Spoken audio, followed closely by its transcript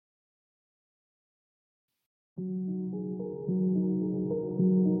Welcome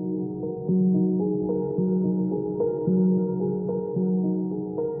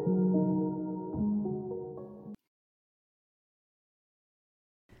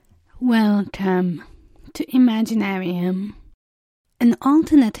to Imaginarium, an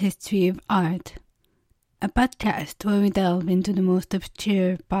alternate history of art, a podcast where we delve into the most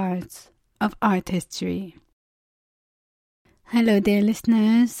obscure parts of art history. Hello dear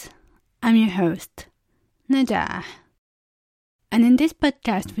listeners, I'm your host, Najah, and in this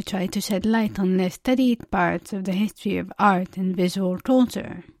podcast we try to shed light on less studied parts of the history of art and visual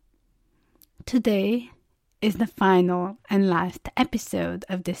culture. Today is the final and last episode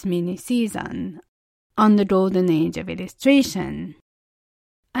of this mini-season on the Golden Age of Illustration.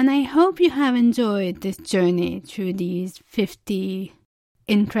 And I hope you have enjoyed this journey through these 50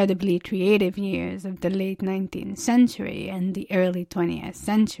 incredibly creative years of the late 19th century and the early 20th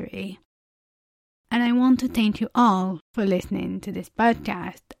century. And I want to thank you all for listening to this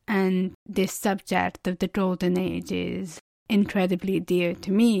podcast, and this subject of the Golden Age is incredibly dear to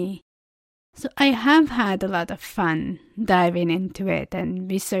me. So I have had a lot of fun diving into it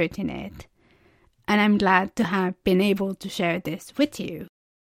and researching it, and I'm glad to have been able to share this with you.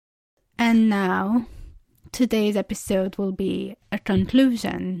 And now, today's episode will be a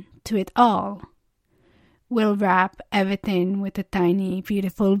conclusion to it all. We'll wrap everything with a tiny,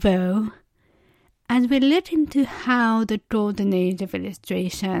 beautiful bow, as we look into how the Golden Age of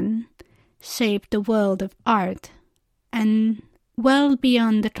Illustration shaped the world of art and well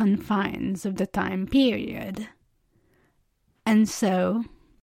beyond the confines of the time period. And so,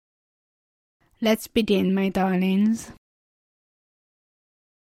 let's begin, my darlings.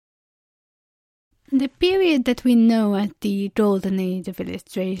 The period that we know as the Golden Age of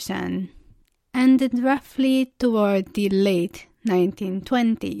Illustration ended roughly toward the late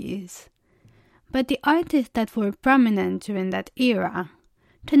 1920s, but the artists that were prominent during that era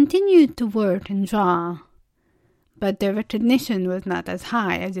continued to work and draw, but their recognition was not as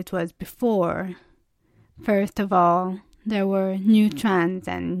high as it was before. First of all, there were new trends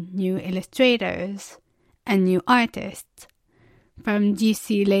and new illustrators and new artists, from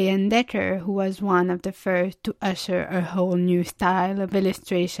G.C. Leyendecker, who was one of the first to usher a whole new style of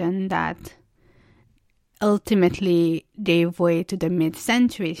illustration that ultimately gave way to the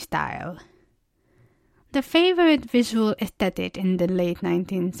mid-century style. The favorite visual aesthetic in the late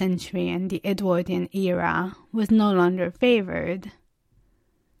 19th century and the Edwardian era was no longer favored.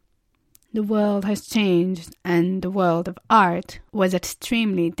 The world has changed, and the world of art was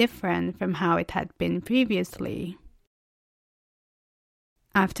extremely different from how it had been previously.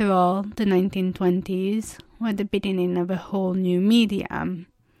 After all, the 1920s were the beginning of a whole new medium,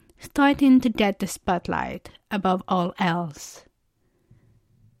 starting to get the spotlight above all else.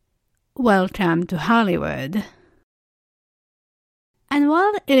 Welcome to Hollywood. And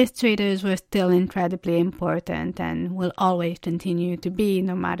while illustrators were still incredibly important and will always continue to be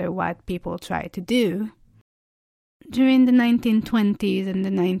no matter what people try to do, during the 1920s and the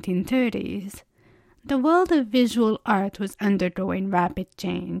 1930s, the world of visual art was undergoing rapid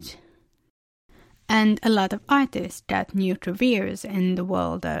change. And a lot of artists got new careers in the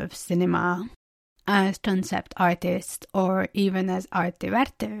world of cinema, as concept artists or even as art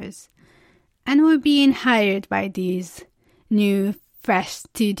directors, and were being hired by these new, fresh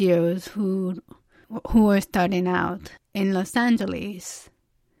studios who were starting out in Los Angeles.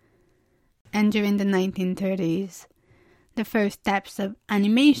 And during the 1930s, the first steps of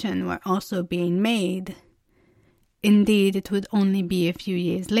animation were also being made. Indeed, it would only be a few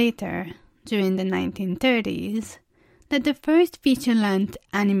years later, during the 1930s, that the first feature-length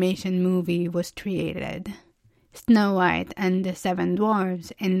animation movie was created, Snow White and the Seven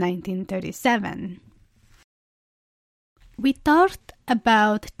Dwarfs, in 1937. We talked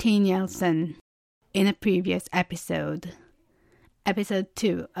about Kay Nelson in a previous episode, episode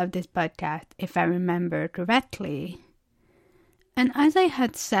 2 of this podcast, if I remember correctly. And as I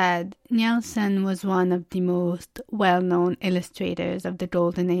had said, Nelson was one of the most well-known illustrators of the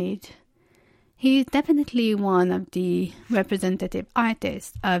Golden Age. He is definitely one of the representative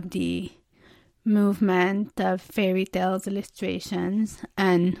artists of the movement of fairy tales illustrations,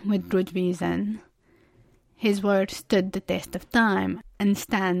 and with good reason. His work stood the test of time and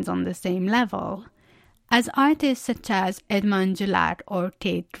stands on the same level as artists such as Edmond Gillard or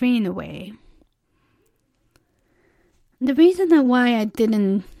Kate Greenaway. The reason why I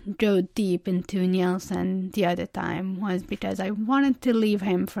didn't go deep into Nelson the other time was because I wanted to leave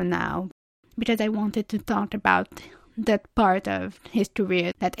him for now, because I wanted to talk about that part of his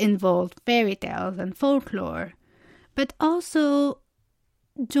career that involved fairy tales and folklore, but also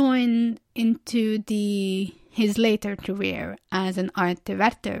joined into his later career as an art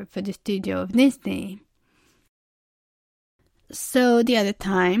director for the studio of Disney. So the other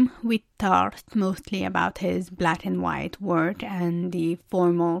time, we talked mostly about his black and white work and the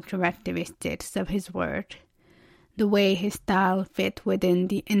formal characteristics of his work, the way his style fit within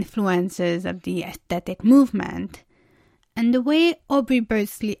the influences of the aesthetic movement, and the way Aubrey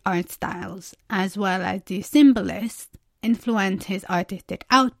Birdsley art styles, as well as the symbolists, influence his artistic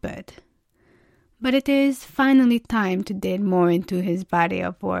output. But it is finally time to dig more into his body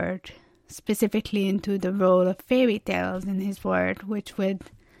of work, specifically into the role of fairy tales in his work, which would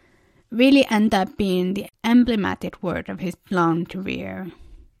really end up being the emblematic work of his long career.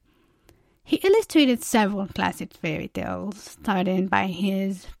 He illustrated several classic fairy tales, starting by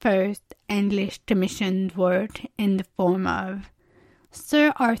his first English commissioned work in the form of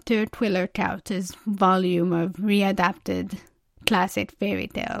Sir Arthur Quiller Couch's volume of readapted classic fairy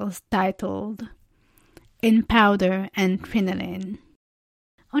tales titled In Powder and Crinoline.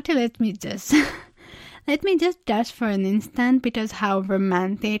 Okay, let me just gush for an instant, because how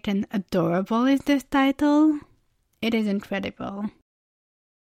romantic and adorable is this title? It is incredible.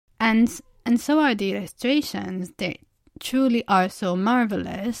 And so are the illustrations. They truly are so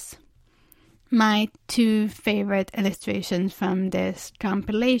marvelous. My two favorite illustrations from this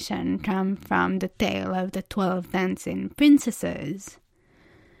compilation come from The Tale of the 12 Dancing Princesses.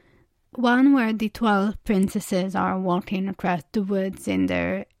 One where the 12 princesses are walking across the woods in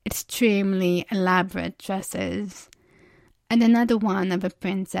their extremely elaborate dresses, and another one of a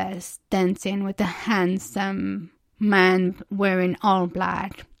princess dancing with a handsome man wearing all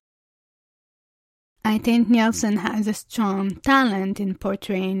black. I think Nielsen has a strong talent in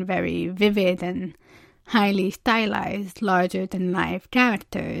portraying very vivid and highly stylized, larger-than-life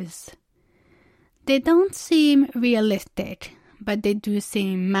characters. They don't seem realistic, but they do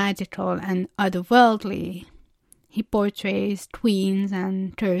seem magical and otherworldly. He portrays queens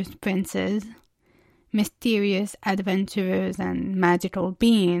and cursed princes, mysterious adventurers and magical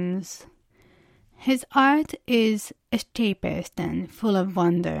beings. His art is escapist and full of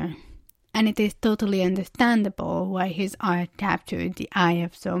wonder, and it is totally understandable why his art captured the eye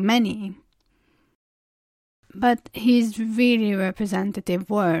of so many. But his really representative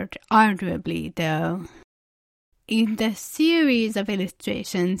work, arguably though, in the series of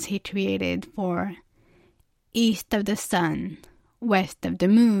illustrations he created for East of the Sun, West of the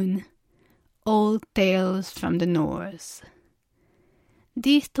Moon, Old Tales from the North.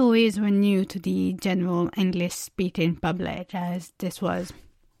 These stories were new to the general English-speaking public, as this was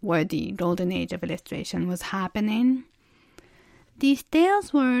where the golden age of illustration was happening. These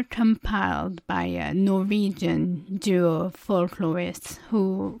tales were compiled by a Norwegian duo of folklorists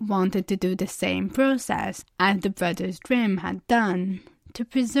who wanted to do the same process as the Brothers Grimm had done to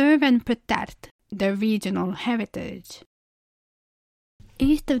preserve and protect their regional heritage.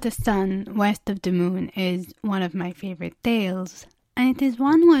 East of the Sun, West of the Moon is one of my favorite tales, and it is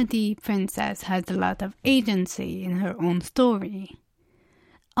one where the princess has a lot of agency in her own story,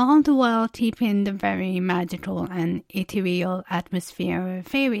 all the while keeping the very magical and ethereal atmosphere of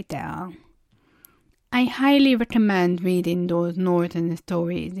fairy tale. I highly recommend reading those northern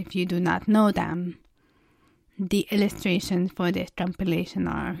stories if you do not know them. The illustrations for this compilation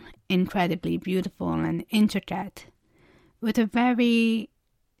are incredibly beautiful and intricate, with a very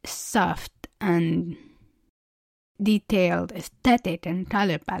soft and detailed aesthetic and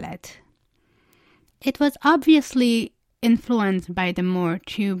color palette. It was obviously influenced by the more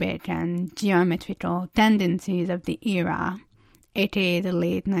cubic and geometrical tendencies of the era, aka the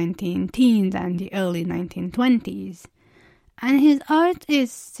late 19-teens and the early 1920s, and his art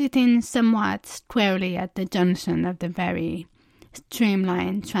is sitting somewhat squarely at the junction of the very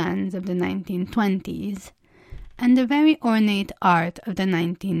streamlined trends of the 1920s and the very ornate art of the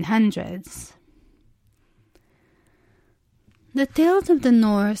 1900s. The Tales of the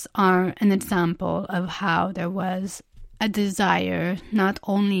North are an example of how there was a desire not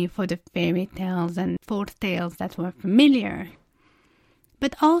only for the fairy tales and folk tales that were familiar,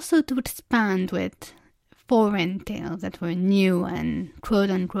 but also to expand with foreign tales that were new and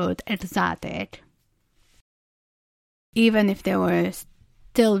quote-unquote exotic, even if they were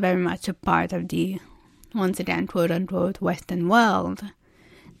still very much a part of the, once again, quote-unquote Western world.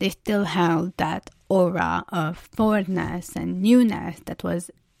 They still held that aura of foreignness and newness that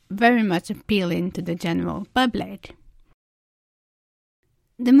was very much appealing to the general public.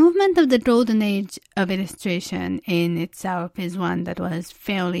 The movement of the Golden Age of illustration in itself is one that was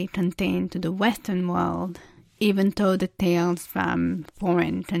fairly contained to the Western world, even though the tales from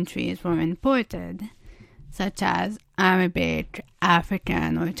foreign countries were imported. such as Arabic,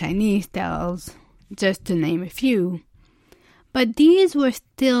 African, or Chinese styles, just to name a few. But these were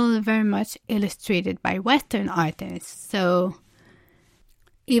still very much illustrated by Western artists, so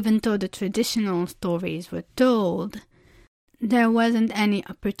even though the traditional stories were told, there wasn't any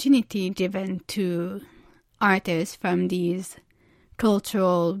opportunity given to artists from these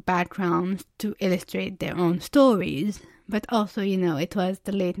cultural backgrounds to illustrate their own stories. But also, it was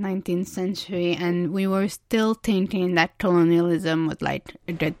the late 19th century and we were still thinking that colonialism was like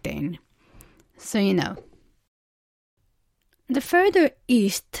a good thing. So, The further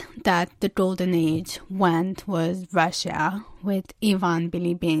east that the Golden Age went was Russia with Ivan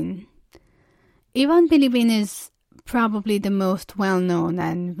Bilibin. Ivan Bilibin is probably the most well-known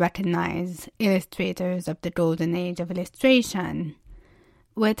and recognized illustrators of the Golden Age of illustration,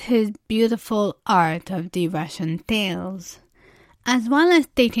 with his beautiful art of the Russian tales, as well as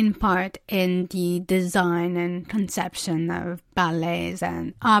taking part in the design and conception of ballets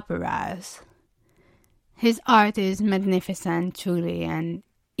and operas. His art is magnificent, truly, and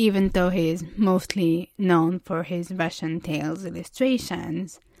even though he is mostly known for his Russian tales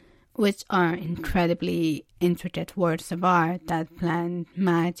illustrations, which are incredibly intricate works of art that blend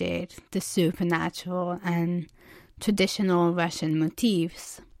magic, the supernatural, and traditional Russian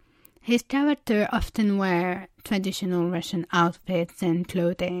motifs, his character often wear traditional Russian outfits and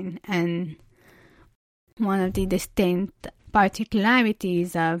clothing, and one of the distinct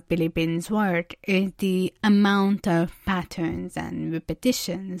particularities of Bilibin's work is the amount of patterns and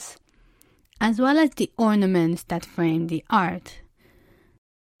repetitions, as well as the ornaments that frame the art.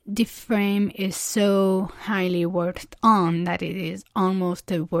 The frame is so highly worked on that it is almost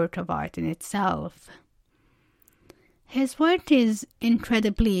a work of art in itself. His work is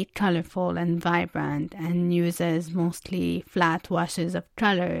incredibly colorful and vibrant and uses mostly flat washes of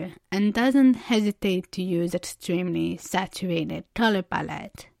color and doesn't hesitate to use extremely saturated color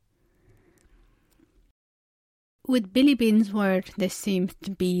palette. With Bilibin's work, there seems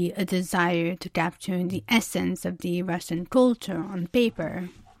to be a desire to capture the essence of the Russian culture on paper.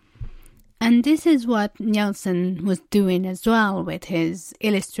 And this is what Nielsen was doing as well with his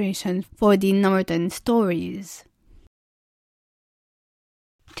illustrations for the Northern Stories.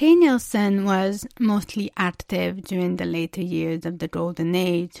 K. Nielsen was mostly active during the later years of the Golden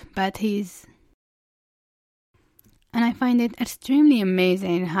Age, and I find it extremely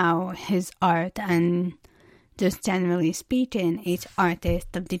amazing how his art, and just generally speaking, each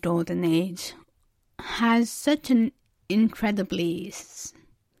artist of the Golden Age has such an incredibly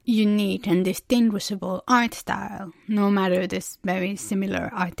unique and distinguishable art style, no matter this very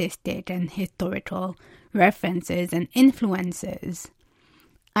similar artistic and historical references and influences.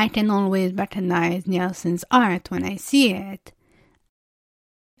 I can always recognize Nielsen's art when I see it,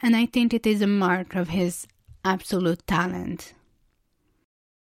 and I think it is a mark of his absolute talent.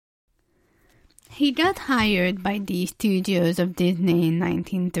 He got hired by the studios of Disney in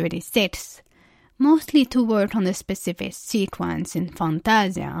 1936, mostly to work on a specific sequence in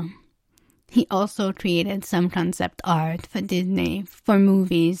Fantasia. He also created some concept art for Disney for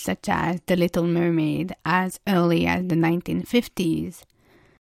movies such as The Little Mermaid as early as the 1950s.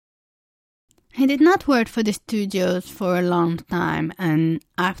 He did not work for the studios for a long time, and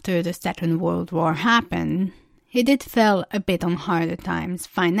after the Second World War happened, he did fell a bit on harder times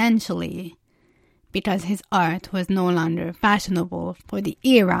financially, because his art was no longer fashionable for the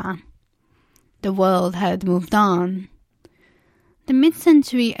era. The world had moved on. The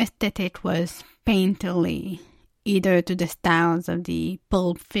mid-century aesthetic was painterly, either to the styles of the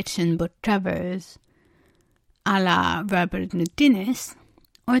Pulp Fiction book covers, a la Robert Guinness,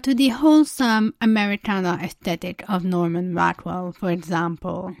 or to the wholesome Americana aesthetic of Norman Rockwell, for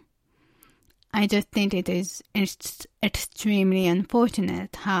example. I just think it is extremely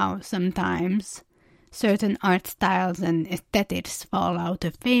unfortunate how sometimes certain art styles and aesthetics fall out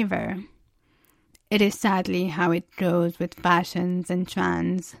of favor. It is sadly how it goes with fashions and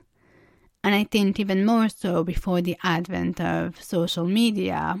trends, and I think even more so before the advent of social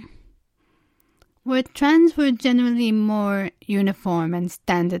media, where trends were generally more uniform and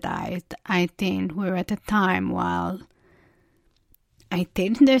standardized. I think we're at a time while I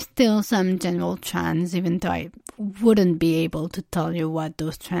think there's still some general trends, even though I wouldn't be able to tell you what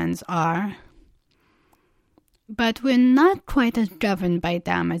those trends are. But we're not quite as governed by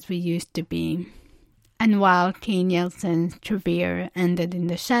them as we used to be. And while K. Nielsen's career ended in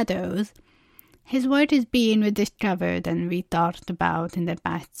the shadows, his work is being rediscovered and rethought about in the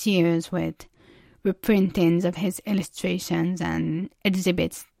past years with reprintings of his illustrations and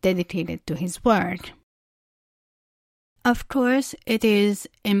exhibits dedicated to his work. Of course, it is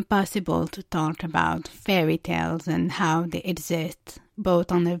impossible to talk about fairy tales and how they exist,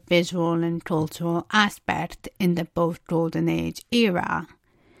 both on a visual and cultural aspect in the post-Golden Age era,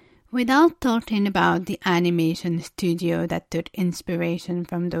 without talking about the animation studio that took inspiration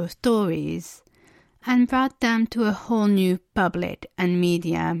from those stories and brought them to a whole new public and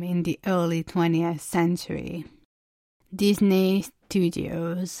medium in the early 20th century. Disney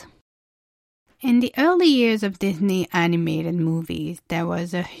Studios. In the early years of Disney animated movies, there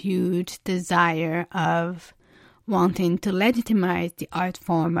was a huge desire of wanting to legitimize the art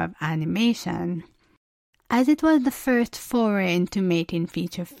form of animation, as it was the first foray into making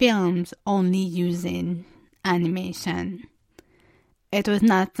feature films only using animation. It was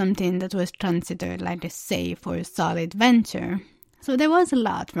not something that was considered like a safe or solid venture, so there was a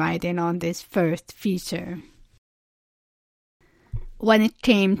lot riding on this first feature. When it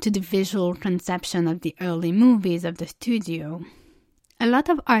came to the visual conception of the early movies of the studio, a lot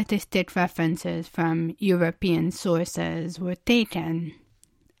of artistic references from European sources were taken,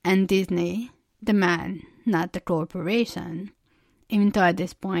 and Disney, the man, not the corporation, even though at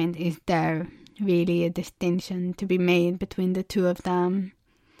this point is there really a distinction to be made between the two of them,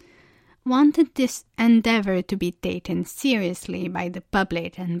 wanted this endeavor to be taken seriously by the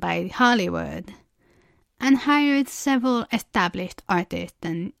public and by Hollywood, and hired several established artists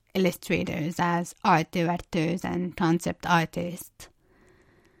and illustrators as art directors and concept artists.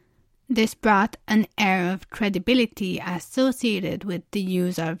 This brought an air of credibility associated with the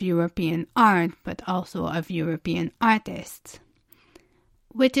use of European art, but also of European artists,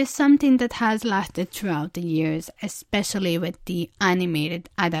 which is something that has lasted throughout the years, especially with the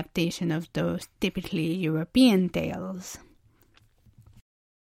animated adaptation of those typically European tales.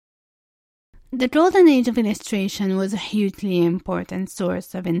 The Golden Age of illustration was a hugely important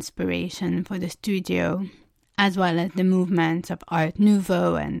source of inspiration for the studio, as well as the movements of Art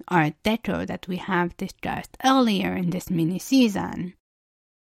Nouveau and Art Deco that we have discussed earlier in this mini-season.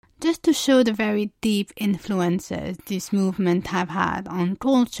 Just to show the very deep influences this movement have had on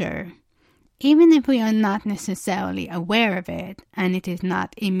culture, even if we are not necessarily aware of it and it is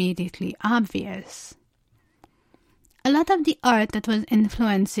not immediately obvious. A lot of the art that was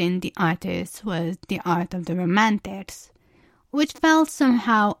influencing the artists was the art of the Romantics, which felt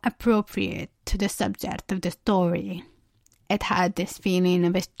somehow appropriate to the subject of the story. It had this feeling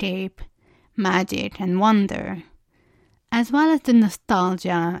of escape, magic, and wonder, as well as the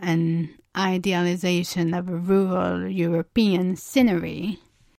nostalgia and idealization of a rural European scenery,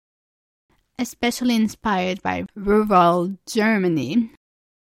 especially inspired by rural Germany,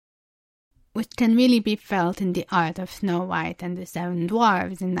 which can really be felt in the art of Snow White and the Seven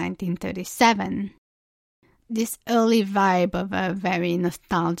Dwarfs in 1937. This early vibe of a very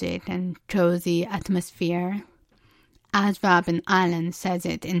nostalgic and cozy atmosphere, as Robin Allen says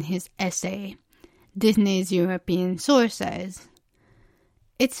it in his essay, Disney's European Sources.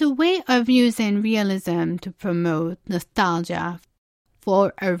 It's a way of using realism to promote nostalgia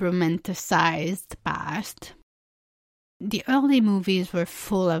for a romanticized past. The early movies were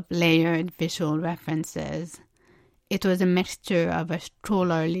full of layered visual references. It was a mixture of a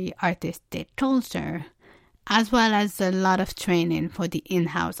scholarly artistic culture, as well as a lot of training for the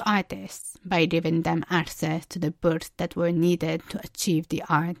in-house artists by giving them access to the books that were needed to achieve the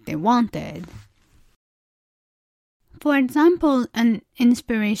art they wanted. For example, an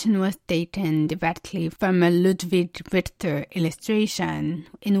inspiration was taken directly from a Ludwig Richter illustration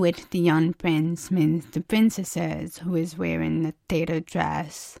in which the young prince meets the princesses, who is wearing a tailored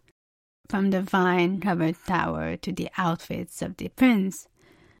dress. From the vine-covered tower to the outfits of the prince,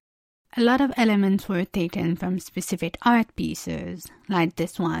 a lot of elements were taken from specific art pieces, like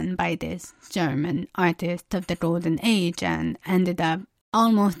this one by this German artist of the Golden Age, and ended up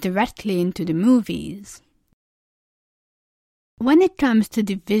almost directly into the movies. When it comes to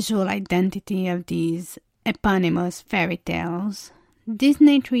the visual identity of these eponymous fairy tales,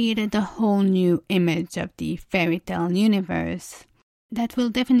 Disney created a whole new image of the fairy tale universe that will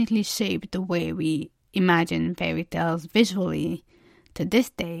definitely shape the way we imagine fairy tales visually to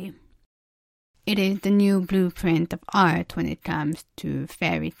this day. It is the new blueprint of art when it comes to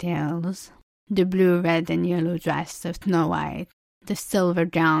fairy tales. The blue, red, and yellow dress of Snow White, the silver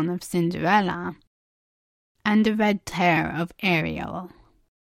gown of Cinderella, and the red hair of Ariel.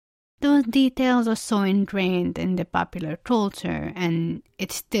 Those details are so ingrained in the popular culture, and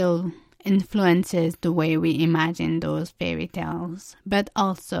it still influences the way we imagine those fairy tales, but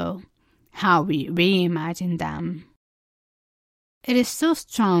also how we reimagine them. It is so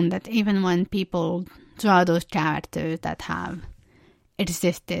strong that even when people draw those characters that have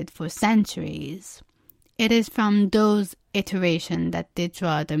existed for centuries, it is from those iterations that they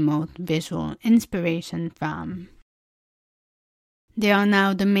draw the most visual inspiration from. They are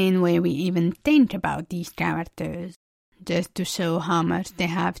now the main way we even think about these characters, just to show how much they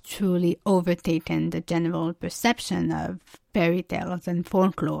have truly overtaken the general perception of fairy tales and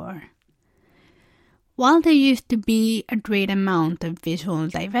folklore. While there used to be a great amount of visual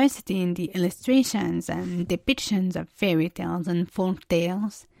diversity in the illustrations and depictions of fairy tales and folk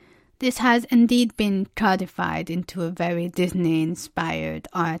tales, this has indeed been codified into a very Disney-inspired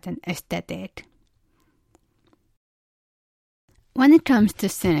art and aesthetic. When it comes to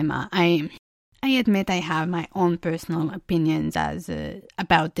cinema, I admit I have my own personal opinions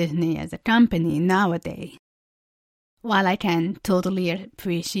about Disney as a company nowadays. While I can totally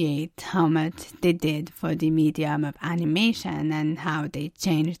appreciate how much they did for the medium of animation and how they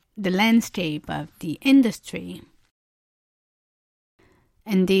changed the landscape of the industry.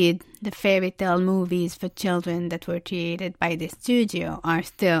 Indeed, the fairy tale movies for children that were created by the studio are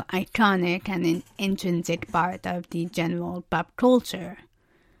still iconic and an intrinsic part of the general pop culture.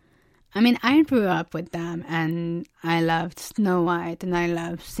 I mean, I grew up with them, and I loved Snow White, and I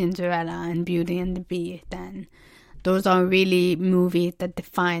loved Cinderella and Beauty and the Beast, and those are really movies that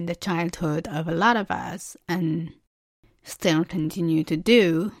define the childhood of a lot of us, and still continue to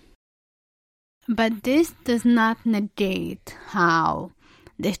do. But this does not negate how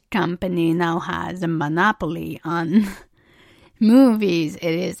this company now has a monopoly on movies.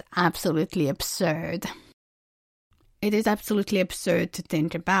 It is absolutely absurd. It is absolutely absurd to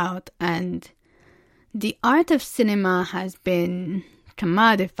think about, and the art of cinema has been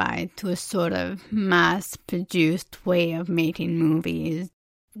commodified to a sort of mass-produced way of making movies.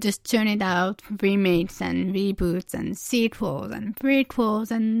 Just churn it out, remakes and reboots and sequels and prequels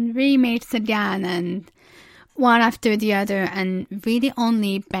and remakes again and one after the other, and really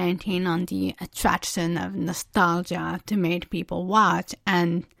only banking on the attraction of nostalgia to make people watch.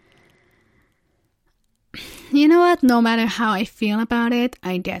 And you know what? No matter how I feel about it,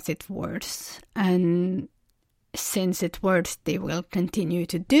 I guess it works. And since it works, they will continue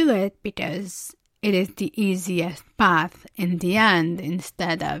to do it because it is the easiest path in the end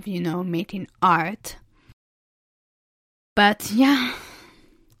instead of, making art. But yeah.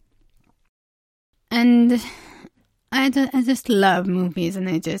 And I just love movies and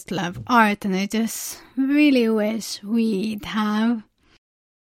I just love art, and I just really wish we'd have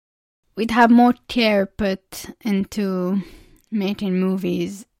more care put into making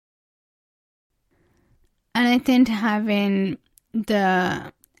movies. And I think having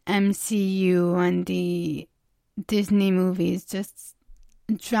the MCU and the Disney movies just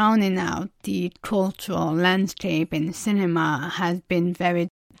drowning out the cultural landscape in cinema has been very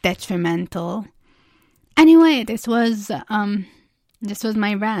detrimental. Anyway, this was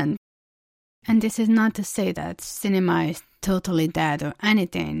my rant. And this is not to say that cinema is totally dead or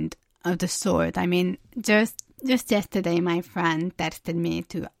anything of the sort. I mean, just yesterday my friend texted me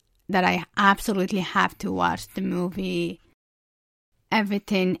that I absolutely have to watch the movie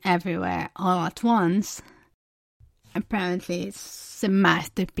Everything Everywhere All at Once. Apparently it's a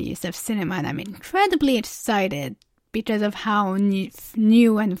masterpiece of cinema, and I'm incredibly excited because of how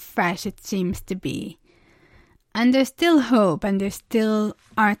new and fresh it seems to be. And there's still hope, and there's still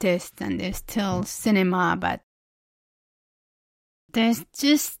artists, and there's still cinema, but there's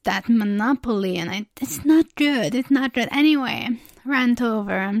just that monopoly, and it's not good. It's not good. Anyway, rant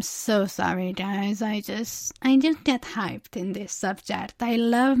over. I'm so sorry, guys. I just get hyped in this subject. I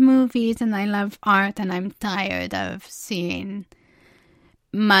love movies and I love art, and I'm tired of seeing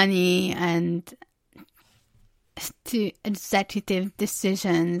money and executive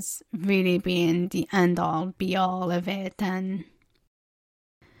decisions really being the end-all, be-all of it. And,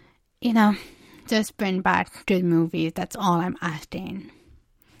 just bring back good movies. That's all I'm asking.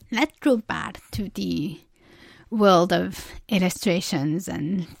 Let's go back to the world of illustrations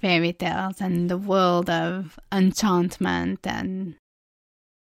and fairy tales and the world of enchantment and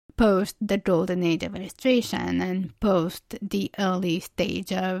post the golden age of illustration and post the early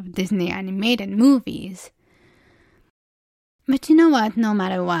stage of Disney animated movies. But you know what? No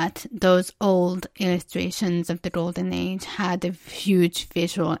matter what, those old illustrations of the Golden Age had a huge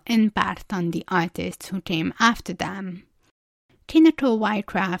visual impact on the artists who came after them. Kineko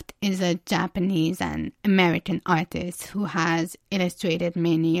Wycraft is a Japanese and American artist who has illustrated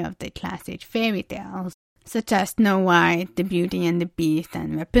many of the classic fairy tales, such as Snow White, The Beauty and the Beast,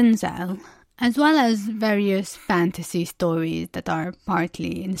 and Rapunzel, as well as various fantasy stories that are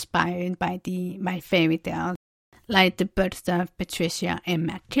partly inspired by fairy tales, like The Birth of Patricia and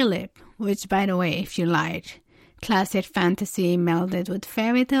McKillip, which, by the way, if you like classic fantasy melded with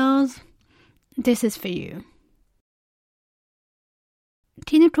fairy tales, this is for you.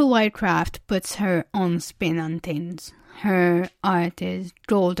 Tina-True Whitecraft puts her own spin on things. Her art is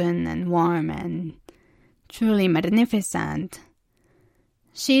golden and warm and truly magnificent.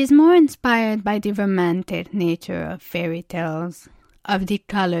 She is more inspired by the romantic nature of fairy tales, of the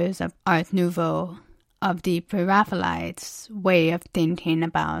colors of Art Nouveau, of the Pre-Raphaelites' way of thinking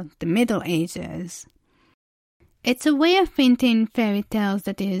about the Middle Ages. It's a way of painting fairy tales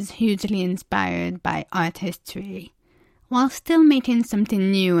that is hugely inspired by art history, while still making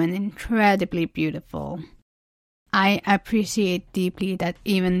something new and incredibly beautiful. I appreciate deeply that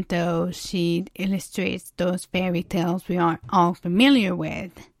even though she illustrates those fairy tales we are all familiar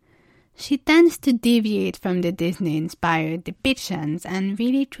with, she tends to deviate from the Disney-inspired depictions and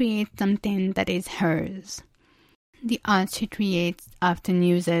really create something that is hers. The art she creates often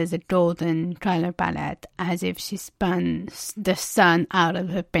uses a golden color palette as if she spun the sun out of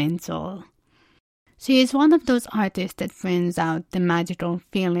her pencil. She is one of those artists that brings out the magical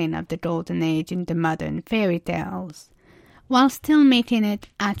feeling of the Golden Age in the modern fairy tales, while still making it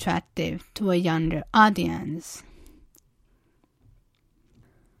attractive to a younger audience.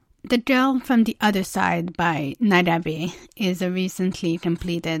 The Girl from the Other Side by Narabe is a recently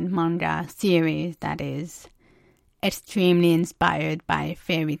completed manga series that is extremely inspired by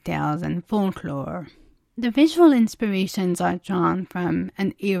fairy tales and folklore. The visual inspirations are drawn from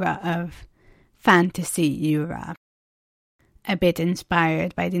an era of fantasy Europe, a bit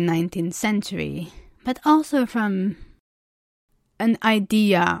inspired by the 19th century, but also from an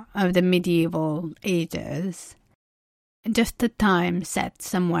idea of the medieval ages, just a time set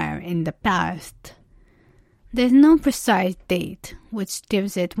somewhere in the past. There's no precise date, which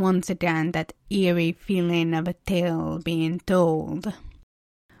gives it once again that eerie feeling of a tale being told.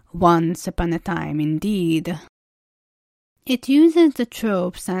 Once upon a time, indeed. It uses the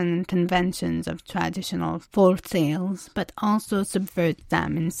tropes and conventions of traditional folk tales, but also subverts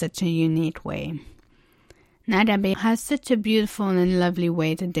them in such a unique way. Narabe has such a beautiful and lovely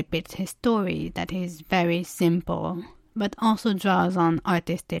way to depict his story that is very simple, but also draws on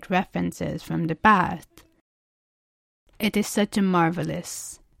artistic references from the past. It is such a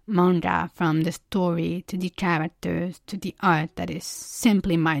marvelous manga, from the story to the characters to the art, that is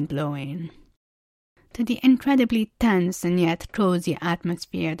simply mind-blowing. To the incredibly tense and yet cozy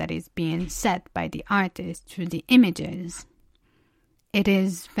atmosphere that is being set by the artist through the images. It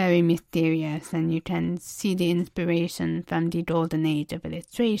is very mysterious, and you can see the inspiration from the golden age of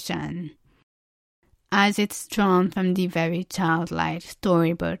illustration, as it's drawn from the very childlike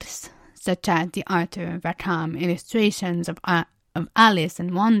storybooks, such as the Arthur Rackham illustrations of Alice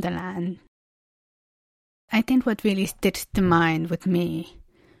in Wonderland. I think what really sticks to mind with me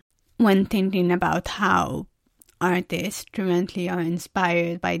when thinking about how artists currently are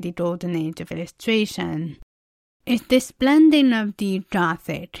inspired by the golden age of illustration is this blending of the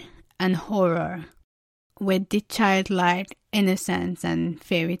gothic and horror with the childlike innocence and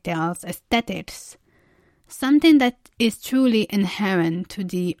fairy tales aesthetics, something that is truly inherent to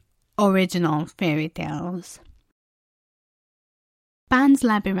the original fairy tales. Pan's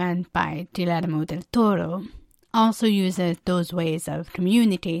Labyrinth by Guillermo del Toro also uses those ways of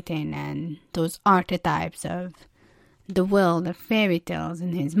communicating and those archetypes of the world of fairy tales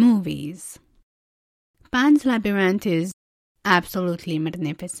in his movies. Pan's Labyrinth is absolutely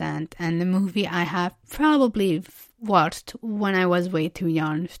magnificent, and the movie I have probably watched when I was way too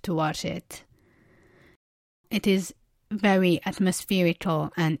young to watch it. It is very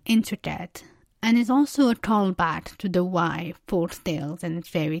atmospherical and intricate, and is also a callback to the way folk tales and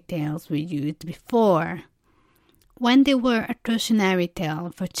fairy tales were used before, when they were a cautionary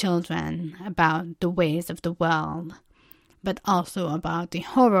tale for children about the ways of the world, but also about the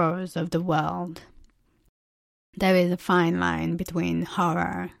horrors of the world. There is a fine line between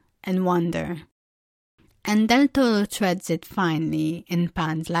horror and wonder, and Del Toro treads it finely in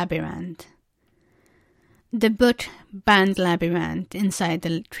Pan's Labyrinth. The book Pan's Labyrinth, Inside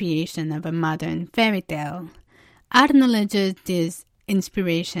the Creation of a Modern Fairy Tale, acknowledges this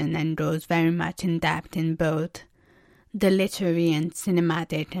inspiration and goes very much in depth in both the literary and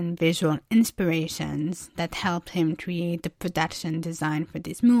cinematic and visual inspirations that helped him create the production design for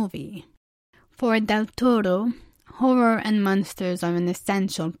this movie. For Del Toro, horror and monsters are an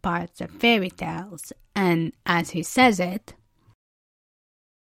essential part of fairy tales, and as he says it,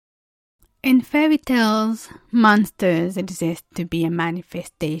 in fairy tales, monsters exist to be a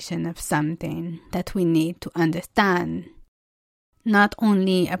manifestation of something that we need to understand, not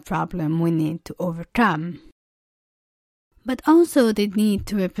only a problem we need to overcome, but also they need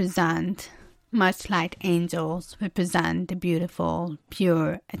to represent much like angels represent the beautiful,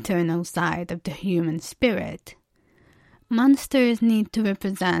 pure, eternal side of the human spirit, monsters need to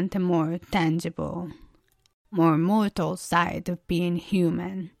represent a more tangible, more mortal side of being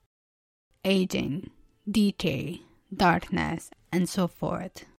human, aging, decay, darkness, and so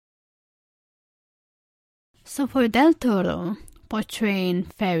forth. So for Del Toro, portraying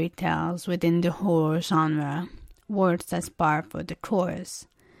fairy tales within the horror genre works as par for the course.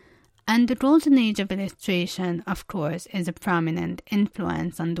 And the golden age of illustration, of course, is a prominent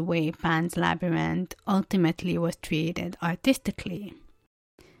influence on the way Pan's Labyrinth ultimately was treated artistically,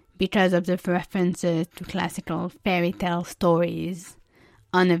 because of the references to classical fairy tale stories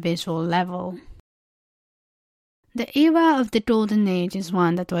on a visual level. The era of the Golden Age is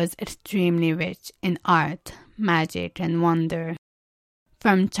one that was extremely rich in art, magic, and wonder,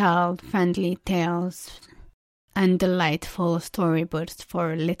 from child-friendly tales and delightful storybooks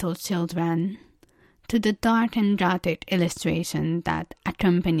for little children, to the dark and gothic illustration that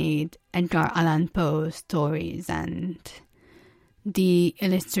accompanied Edgar Allan Poe's stories and the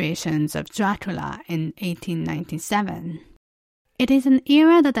illustrations of Dracula in 1897. It is an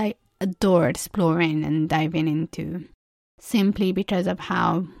era that I adore exploring and diving into, simply because of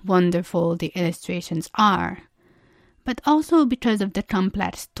how wonderful the illustrations are, but also because of the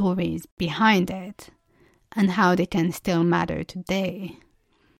complex stories behind it, and how they can still matter today,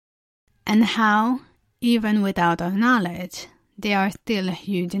 and how, even without our knowledge, they are still a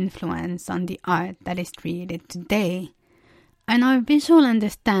huge influence on the art that is created today, and our visual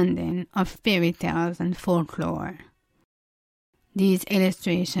understanding of fairy tales and folklore. These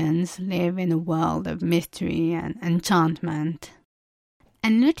illustrations live in a world of mystery and enchantment,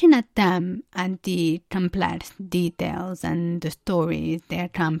 and looking at them, at the complex details and the stories they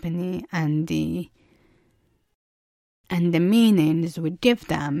accompany and the meanings we give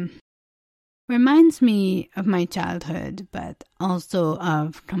them, reminds me of my childhood, but also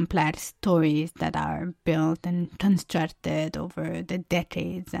of complex stories that are built and constructed over the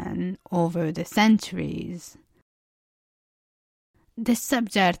decades and over the centuries. This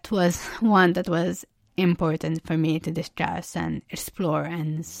subject was one that was important for me to discuss and explore,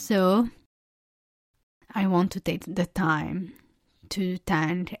 and so I want to take the time to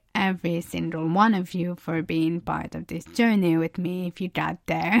thank every single one of you for being part of this journey with me if you got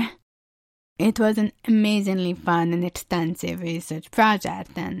there. It was an amazingly fun and extensive research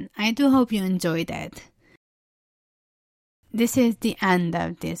project, and I do hope you enjoyed it. This is the end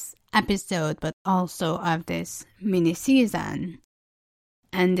of this episode, but also of this mini-season.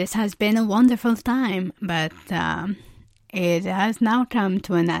 And this has been a wonderful time, but it has now come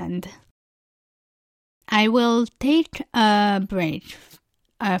to an end. I will take a break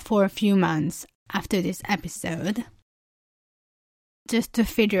for a few months after this episode, just to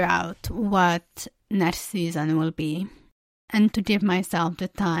figure out what next season will be, and to give myself the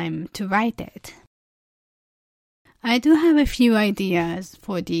time to write it. I do have a few ideas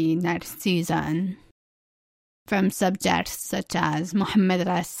for the next season, from subjects such as Mohammed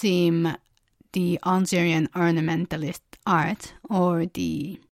Rassim, the Algerian ornamentalist art, or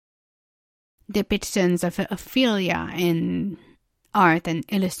the depictions of Ophelia in art and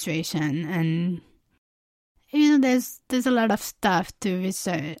illustration, and there's a lot of stuff to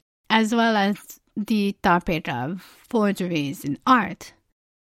research, as well as the topic of forgeries in art.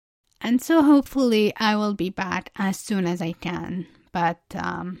 And so hopefully I will be back as soon as I can, but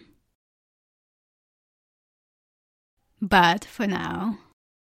for now,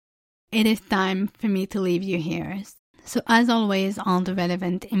 it is time for me to leave you here. So as always, all the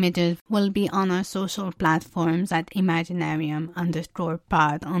relevant images will be on our social platforms at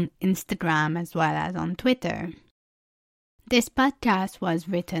Imaginarium_pod on Instagram as well as on Twitter. This podcast was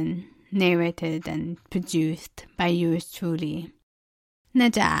written, narrated, and produced by yours truly,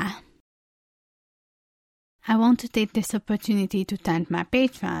 Najah. I want to take this opportunity to thank my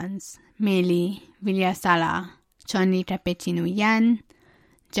patrons, Meili, Vilya Sala, Johnny Cappuccino Yan,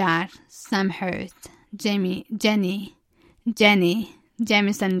 Jar, Sam Hurst, Jenny,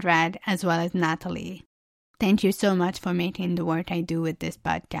 Jamison Red, as well as Natalie. Thank you so much for making the work I do with this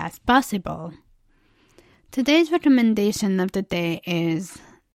podcast possible. Today's recommendation of the day is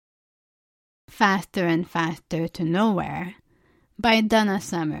Faster and Faster to Nowhere by Donna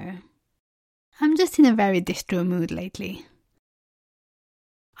Summer. I'm just in a very distro mood lately.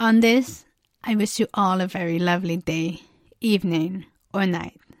 On this, I wish you all a very lovely day, evening, or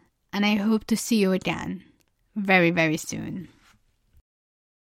night, and I hope to see you again very, very soon.